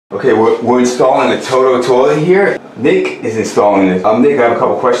Okay, we're installing a TOTO toilet here. Nick is installing this. Nick, I have a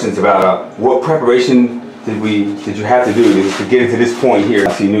couple questions about what preparation did you have to do to get it to this point here?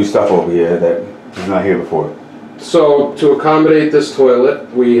 I see new stuff over here that was not here before. So to accommodate this toilet,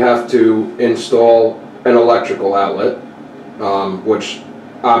 we have to install an electrical outlet, which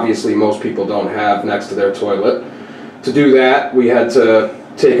obviously most people don't have next to their toilet. To do that, we had to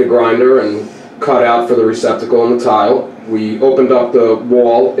take a grinder and cut out for the receptacle and the tile. We opened up the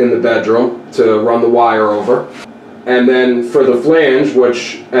wall in the bedroom to run the wire over. And then for the flange,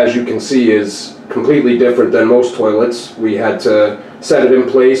 which as you can see is completely different than most toilets, we had to set it in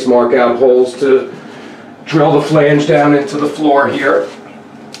place, mark out holes to drill the flange down into the floor here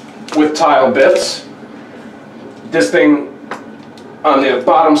with tile bits. This thing on the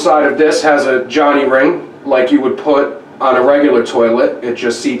bottom side of this has a Johnny ring like you would put on a regular toilet. It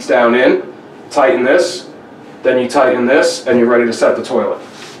just seats down in. Tighten this, then you tighten this, and you're ready to set the toilet.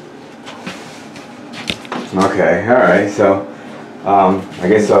 Okay, alright, so I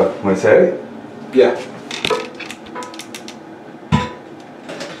guess want to set it? Yeah.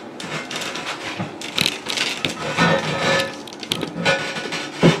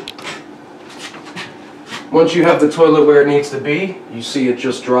 Once you have the toilet where it needs to be, you see it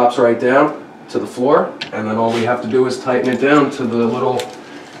just drops right down to the floor, and then all we have to do is tighten it down to the little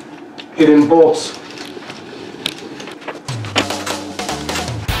hidden bolts.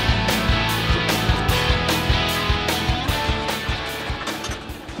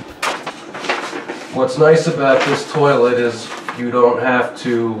 What's nice about this toilet is you don't have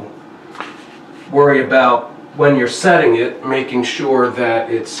to worry about when you're setting it, making sure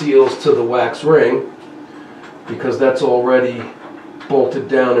that it seals to the wax ring, because that's already bolted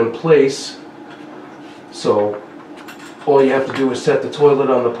down in place. So all you have to do is set the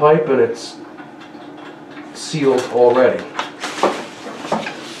toilet on the pipe and it's sealed already.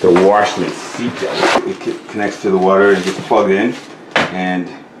 The washlet seat, it connects to the water and gets plugged in, and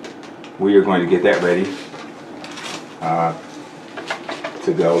we are going to get that ready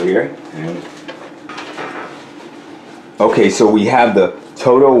to go here. And okay, so we have the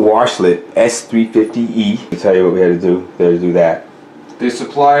TOTO washlet S350E. I'll tell you what we had to do that. They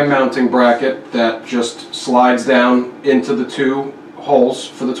supply a mounting bracket that just slides down into the two holes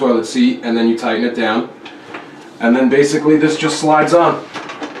for the toilet seat, and then you tighten it down. And then basically this just slides on.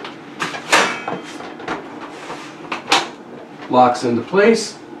 Locks into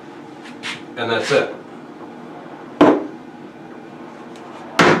place, and that's it.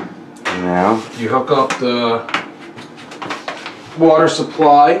 Now you hook up the water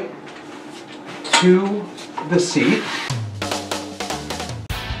supply to the seat.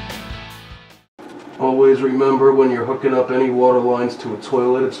 Always remember, when you're hooking up any water lines to a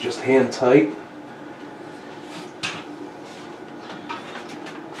toilet, it's just hand tight.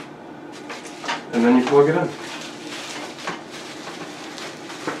 And then you plug it in.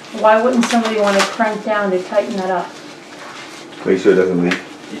 Why wouldn't somebody want to crank down to tighten that up? make sure it doesn't leak.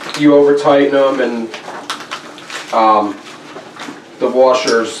 You over tighten them, and the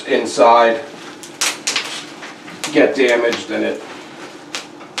washers inside get damaged, and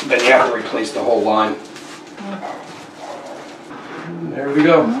then you have to replace the whole line. And there we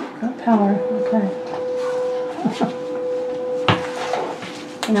go. Got power, okay.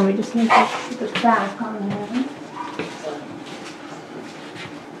 And then we just need to put the back on there.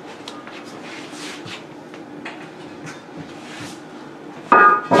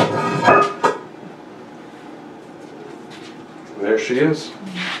 There she is.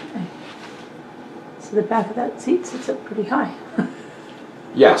 Okay. So the back of that seat sits up pretty high.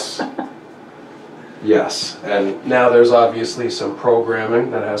 Yes. Yes. And now there's obviously some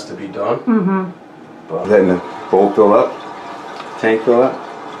programming that has to be done. Mm-hmm. But Letting the bowl fill up, tank fill up.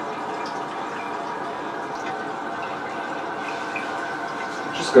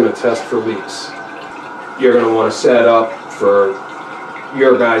 just going to test for leaks. You're going to want to set up for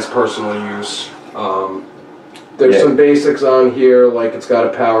your guys' personal use. There's some basics on here, like it's got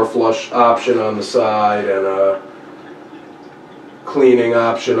a power flush option on the side and a cleaning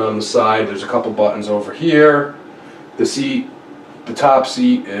option on the side. There's a couple buttons over here. The seat, the top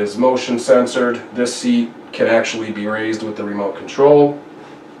seat is motion censored. This seat can actually be raised with the remote control.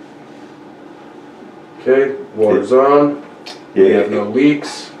 Okay, water's on. We have no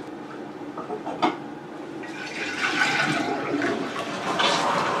leaks.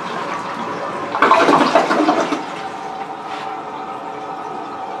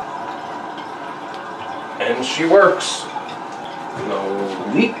 And she works.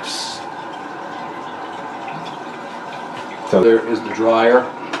 No leaks. So there is the dryer,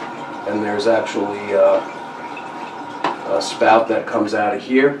 and there's actually a a spout that comes out of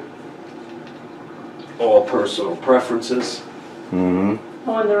here. All personal preferences. On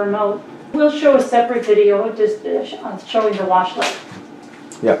the remote. We'll show a separate video just on showing the washlet.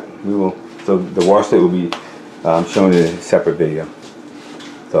 Yeah, we will. So the washlet will be shown in a separate video.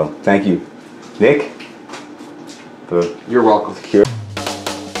 So thank you, Nick. You're welcome. Secure.